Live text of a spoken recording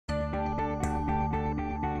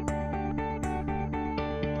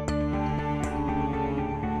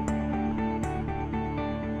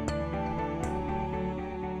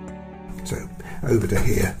So over to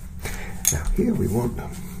here. Now here we want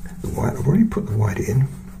the white. I've already put the white in.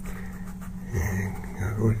 And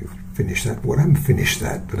I've already finished that. Well, I haven't finished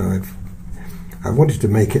that, but I wanted to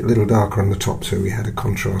make it a little darker on the top so we had a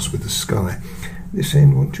contrast with the sky. This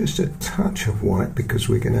end, want just a touch of white because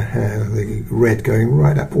we're going to have the red going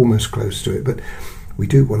right up almost close to it, but we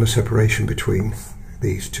do want a separation between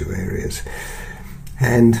these two areas.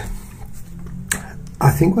 And I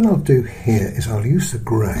think what I'll do here is I'll use the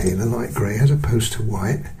grey, the light grey, as opposed to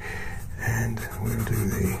white, and we'll do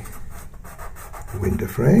the window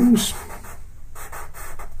frames.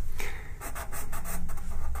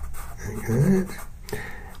 Like that.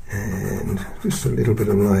 And just a little bit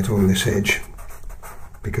of light on this edge,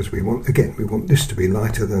 because we want, again, we want this to be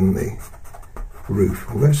lighter than the roof,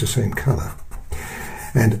 although it's the same colour.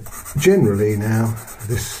 And generally now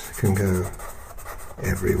this can go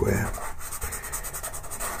everywhere.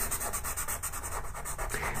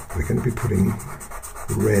 We're going to be putting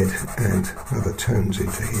red and other tones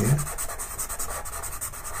into here.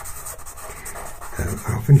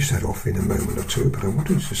 I'll finish that off in a moment or two, but I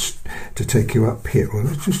wanted just to take you up here. Well,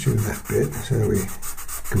 let's just do that bit so we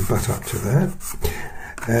can butt up to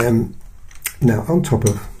that. Now on top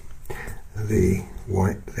of the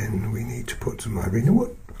white, then we need to put some ivory. Now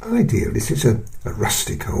what ideal, this is a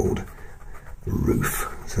rustic old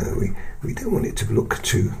roof, so we don't want it to look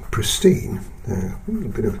too pristine. A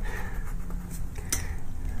little bit of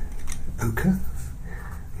ochre,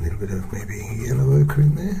 a little bit of maybe yellow ochre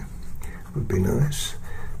in there would be nice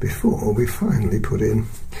before we finally put in.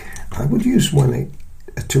 I would use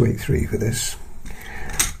a 283 for this.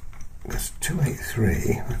 That's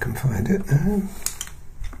 283, I can find it.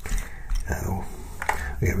 Oh,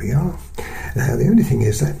 there we are. Now the only thing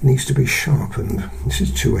is that needs to be sharpened. This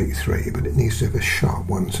is 283, but it needs to have a sharp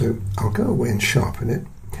one, so I'll go away and sharpen it,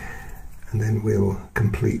 and then we'll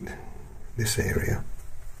complete this area.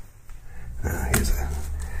 Here's a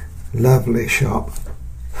lovely sharp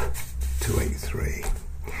 283.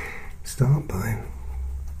 Start by,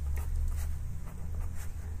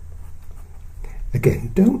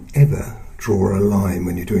 again, don't ever draw a line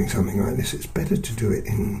when you're doing something like this. It's better to do it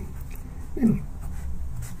in little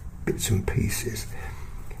bits and pieces.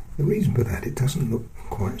 The reason for that, it doesn't look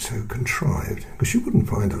quite so contrived, because you wouldn't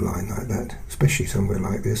find a line like that, especially somewhere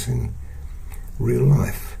like this in real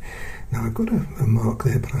life. Now I've got a mark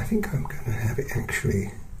there, but I think I'm going to have it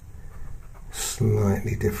actually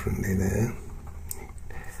slightly differently there,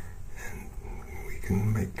 and we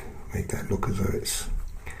can make that look as though it's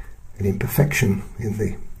an imperfection in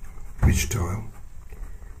the ridge tile.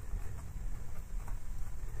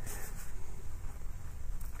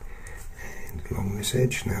 And along this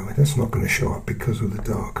edge now, that's not going to show up because of the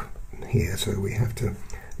dark here, so we have to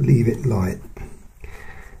leave it light.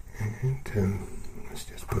 And let's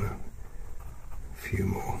just put a few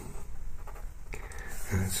more.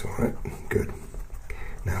 That's alright, good.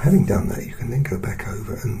 Now having done that, you can then go back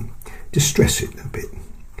over and distress it a bit.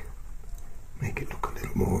 Make it look a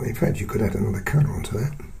little more, in fact you could add another colour onto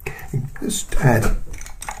that. And just add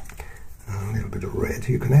a little bit of red.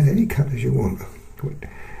 You can add any colours you want.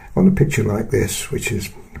 On a picture like this, which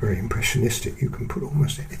is very impressionistic, you can put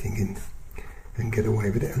almost anything in and get away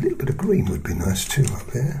with it. A little bit of green would be nice too up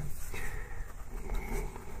there.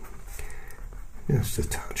 Just a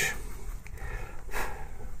touch.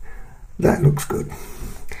 That looks good.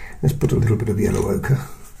 Let's put a little bit of yellow ochre.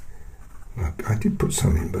 I did put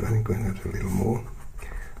some in, but I think we're going to have a little more.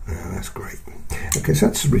 That's great. Okay, so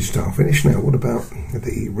that's the ridge tile finish. Now what about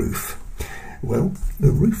the roof? Well,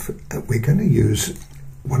 the roof, we're going to use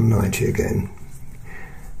 190 again.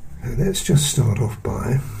 Let's just start off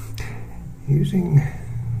by using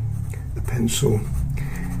the pencil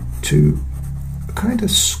to kind of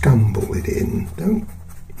scumble it in.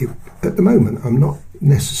 At the moment I'm not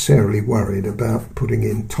necessarily worried about putting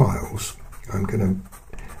in tiles. I'm going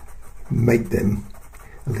to make them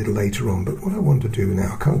a little later on, but what I want to do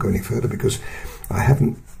now, I can't go any further because I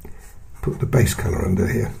haven't put the base colour under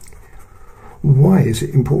here. Why is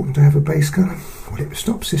it important to have a base colour? Well, it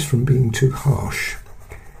stops this from being too harsh.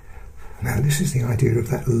 Now this is the idea of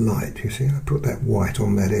that light, you see, I put that white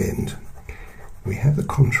on that end. We have the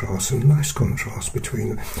contrast, and nice contrast between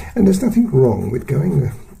them. And there's nothing wrong with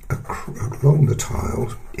going along the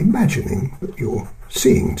tiles, imagining that you're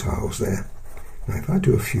seeing tiles there. Now if I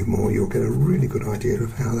do a few more, you'll get a really good idea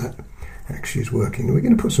of how that actually is working. And we're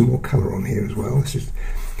going to put some more colour on here as well. This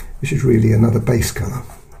is really another base colour,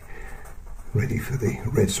 ready for the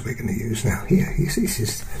reds we're going to use. Now here, you see, this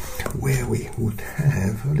is where we would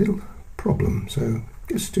have a little problem. So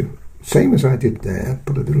just do same as I did there,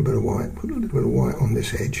 put a little bit of white, put a little bit of white on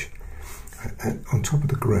this edge. on top of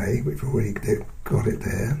the grey. We've already got it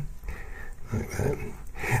there, like that.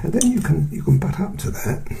 And then you can butt up to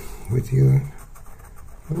that with your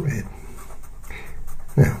red.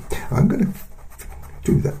 Now I'm going to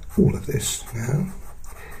do that, all of this now.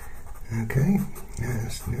 Okay,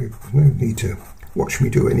 there's no need to watch me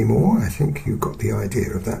do it anymore. I think you've got the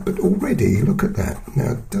idea of that. But already, look at that.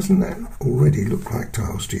 Now, doesn't that already look like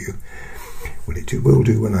tiles to you? Well, it will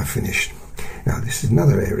do when I finish. Now, this is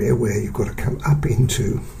another area where you've got to come up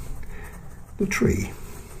into the tree.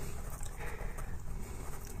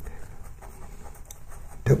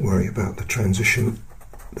 Don't worry about the transition.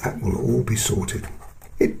 That will all be sorted.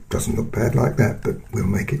 It doesn't look bad like that, but we'll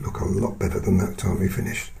make it look a lot better than that time we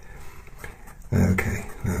finish. Okay,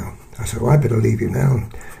 now, so I better leave you now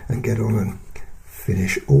and get on and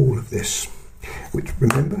finish all of this, which,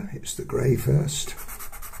 remember, it's the grey first,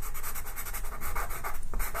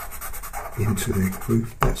 into the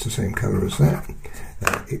roof. That's the same colour as that.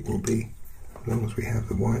 It will be, as long as we have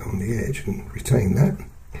the white on the edge and retain that,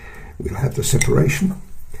 we'll have the separation,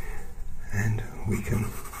 and we can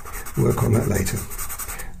work on that later.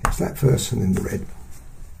 It's that first and then the red.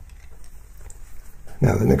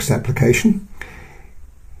 Now the next application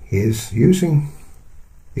is using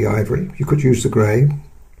the ivory. You could use the grey.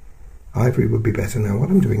 Ivory would be better. Now what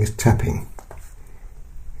I'm doing is tapping.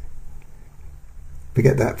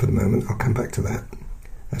 Forget that for the moment, I'll come back to that.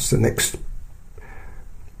 That's the next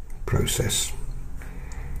process.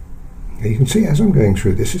 Now you can see as I'm going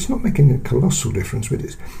through this, it's not making a colossal difference with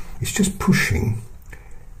it. It's just pushing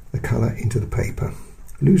the colour into the paper,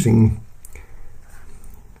 losing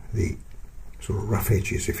the sort of rough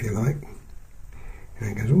edges, if you like.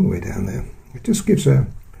 And it goes all the way down there. It just gives a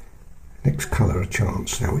next colour a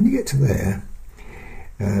chance. Now when you get to there,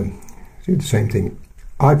 do the same thing.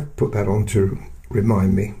 I've put that on to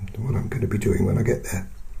remind me what I'm going to be doing when I get there.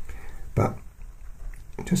 But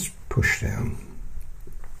just push down.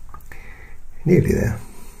 Nearly there.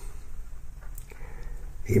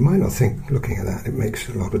 You might not think, looking at that, it makes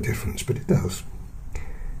a lot of difference, but it does.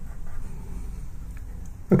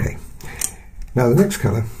 Okay. Now the next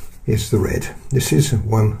colour is the red. This is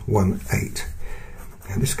 118,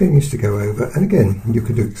 and this game needs to go over, and again you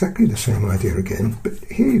can do exactly the same idea again, but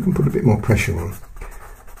here you can put a bit more pressure on.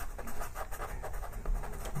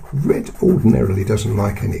 Red ordinarily doesn't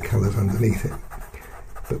like any colours underneath it,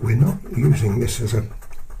 but we're not using this as a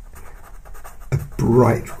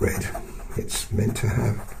bright red. It's meant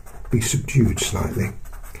to be subdued slightly,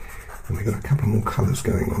 and we've got a couple more colours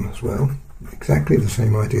going on as well. Exactly the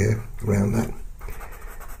same idea around that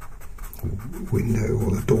window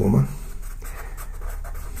or the dormer.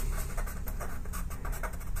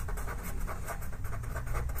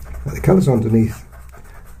 Now the colours underneath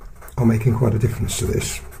are making quite a difference to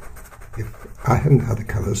this. If I hadn't had the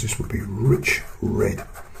colours, this would be rich red,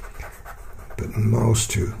 but miles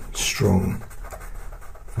too strong.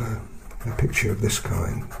 A picture of this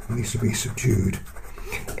kind needs to be subdued.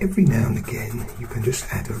 Every now and again you can just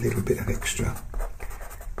add a little bit of extra.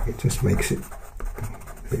 It just makes it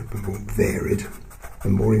a bit more varied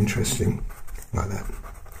and more interesting, like that.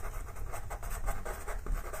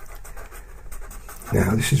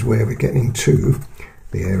 Now this is where we're getting to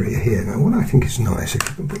the area here. Now what I think is nice, if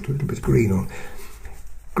you can put a little bit of green on.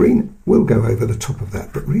 Green will go over the top of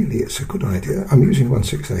that, but really it's a good idea. I'm using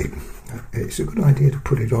 168. It's a good idea to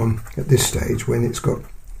put it on at this stage when it's got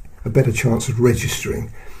a better chance of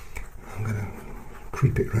registering. I'm going to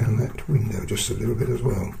creep it around that window just a little bit as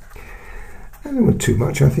well. I don't want too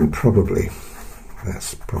much. I think probably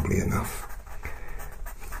that's probably enough.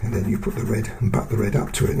 And then you put the red and butt the red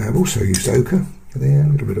up to it. Now I've also used ochre there, a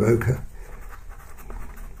little bit of ochre.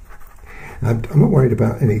 I'm not worried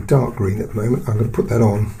about any dark green at the moment. I'm going to put that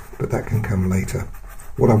on, but that can come later.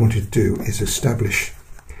 What I wanted to do is establish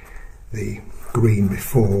the green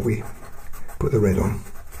before we put the red on.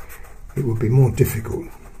 It would be more difficult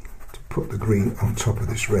to put the green on top of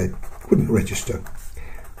this red. It wouldn't register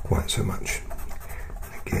quite so much.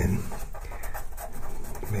 Again,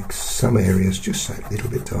 it makes some areas just a little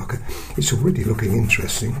bit darker. It's already looking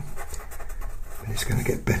interesting, but it's going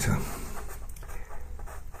to get better.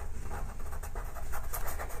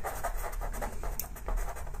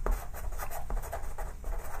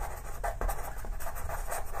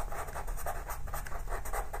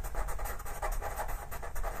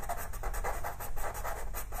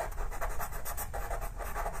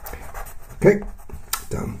 Okay,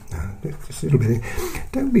 done. Now, just a little bit.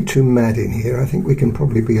 Don't be too mad in here. I think we can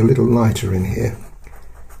probably be a little lighter in here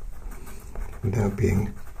without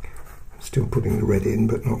being still putting the red in,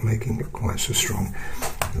 but not making it quite so strong.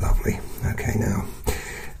 Lovely. Okay, now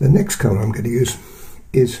the next colour I'm going to use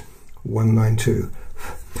is 192.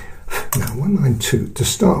 Now 192, to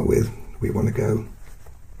start with, we want to go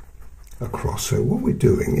across. So what we're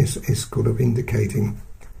doing is sort of indicating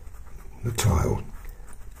the tile.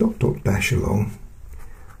 Dot, dot, dash along.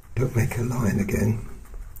 Don't make a line again.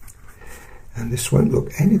 And this won't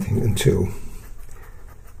look anything until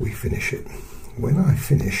we finish it. When I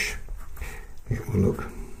finish, it will look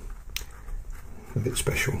a bit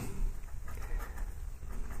special.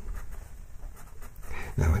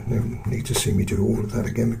 Now, I don't need to see me do all of that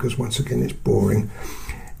again, because once again it's boring.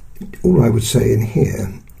 All I would say in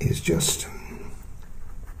here is just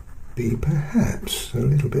be perhaps a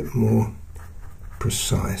little bit more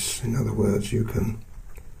precise. In other words, you can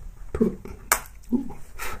put,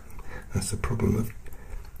 that's the problem of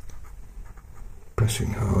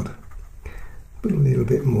pressing hard, put a little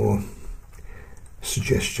bit more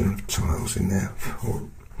suggestion of tiles in there, or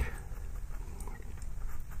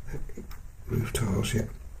roof tiles. Yeah,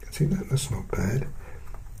 see that's not bad,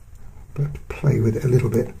 but play with it a little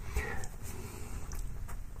bit,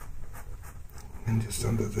 and just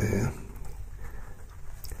under there.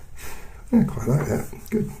 I quite like that.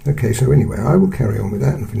 Good. Okay, so anyway, I will carry on with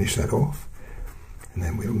that and finish that off, and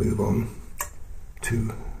then we'll move on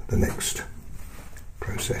to the next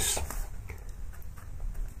process.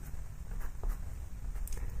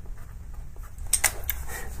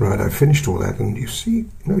 Right, I've finished all that, and you see,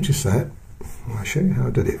 notice that. I'll show you how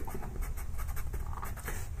I did it.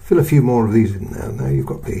 Fill a few more of these in now. Now you've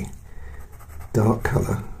got the dark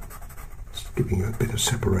colour, it's giving you a bit of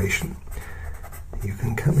separation. You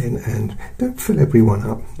can come in and don't fill everyone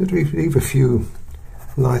up. Leave a few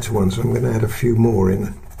lighter ones. I'm going to add a few more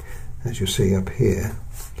in, as you see up here.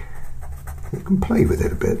 You can play with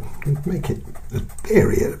it a bit, make it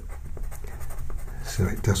vary it so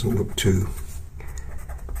it doesn't look too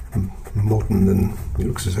modern, and it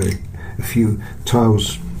looks as though a few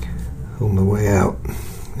tiles on the way out.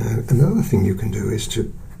 Another thing you can do is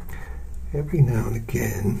to, every now and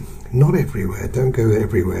again, not everywhere, don't go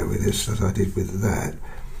everywhere with this as I did with that,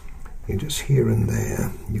 you just here and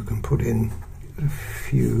there, you can put in a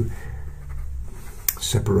few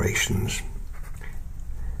separations.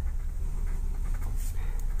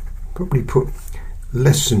 Probably put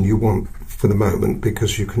less than you want for the moment,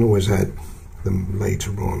 because you can always add them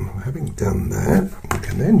later on. Having done that, you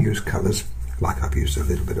can then use colours, like I've used a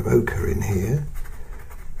little bit of ochre in here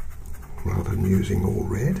rather than using all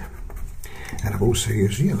red, and I've also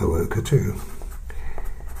used yellow ochre too.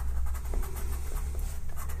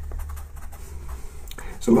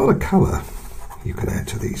 There's a lot of colour you can add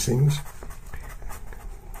to these things.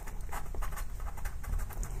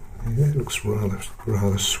 Yeah, it looks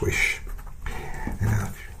rather swish. And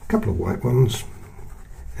a couple of white ones.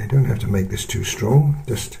 I don't have to make this too strong,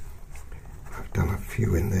 just I've done a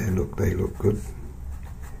few in there. Look, they look good.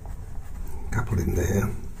 A couple in there,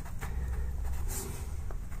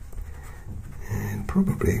 and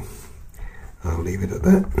probably I'll leave it at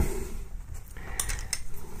that.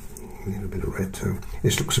 A little bit of red too.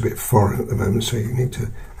 This looks a bit foreign at the moment, so you need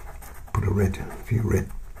to put a few red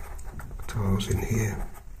tiles in here.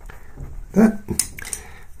 That,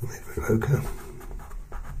 a little bit of ochre.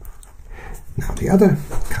 Now the other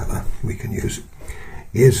colour we can use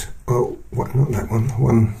is, oh, what? Not that one.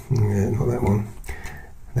 Not that one.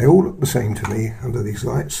 They all look the same to me under these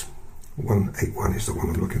lights. 181 is the one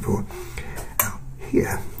I'm looking for. Now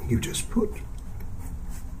here, you just put,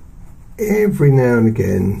 every now and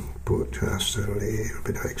again, put just a little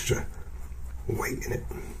bit of extra weight in it,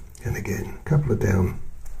 and again, a couple of down.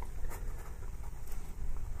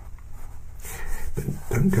 But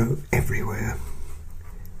don't go everywhere.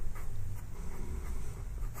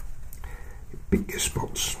 Pick your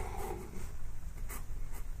spots.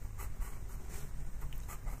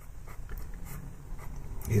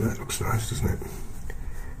 Yeah, that looks nice, doesn't it?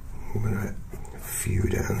 I'm going to add a few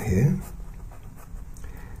down here.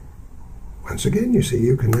 Once again, you see,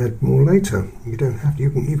 you can add more later. You don't have to,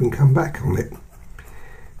 you can even come back on it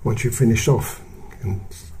once you've finished off and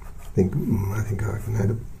think, I think I can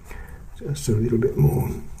add just a little bit more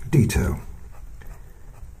detail.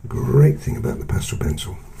 Great thing about the pastel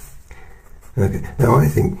pencil. Okay, now I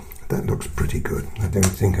think that looks pretty good. I don't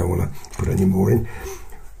think I want to put any more in.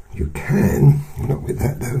 You can, not with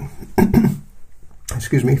that though.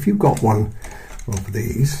 Excuse me, if you've got one of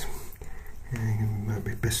these, it might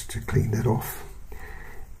be best to clean that off.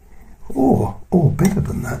 Or better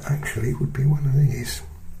than that actually would be one of these.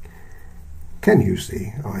 Can use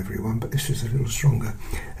the ivory one, but this is a little stronger.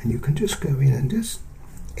 And you can just go in and just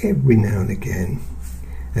every now and again,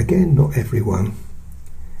 not every one,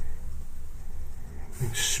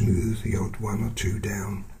 smooth the odd one or two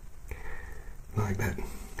down like that.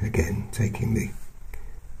 Again, taking the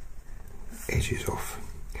edges off.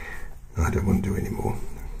 I don't want to do any more.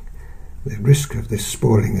 The risk of this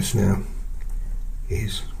spoiling us now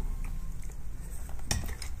is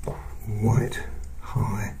quite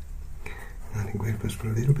high. I think we'll just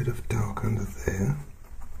put a little bit of dark under there,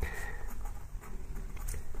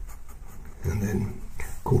 and then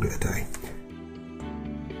call it a day.